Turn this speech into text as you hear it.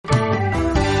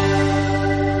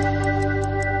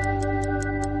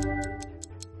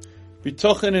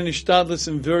Bitochen and Ishtadlis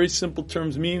in very simple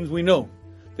terms means we know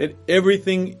that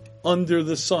everything under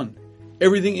the sun,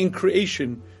 everything in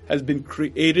creation has been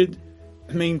created,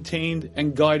 maintained,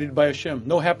 and guided by Hashem.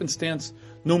 No happenstance,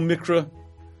 no mikra.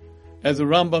 As the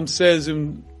Rambam says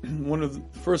in one of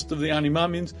the first of the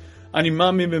Animamins,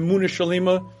 Animamim Emunah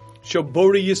Shalima,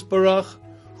 Shabori Yisparach,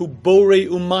 who Bore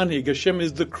Umanig. Hashem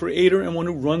is the creator and one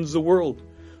who runs the world.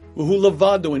 V'hu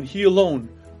Lavado, and He alone.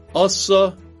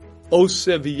 Asa, Ose,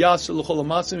 V'yasa,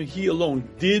 L'cholamasim, He alone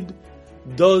did,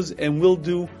 does, and will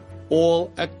do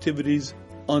all activities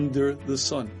under the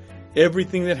sun.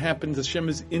 Everything that happens, Hashem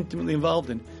is intimately involved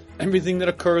in. Everything that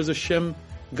occurs, Hashem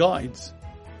guides.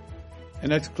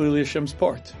 And that's clearly Hashem's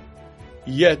part.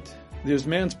 Yet, there's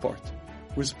man's part.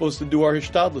 We're supposed to do our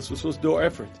hishtadlus. We're supposed to do our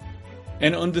effort.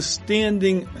 And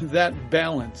understanding that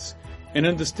balance, and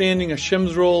understanding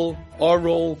Hashem's role, our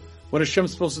role, what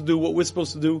Hashem's supposed to do, what we're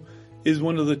supposed to do, is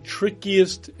one of the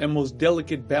trickiest and most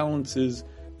delicate balances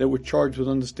that we're charged with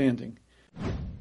understanding.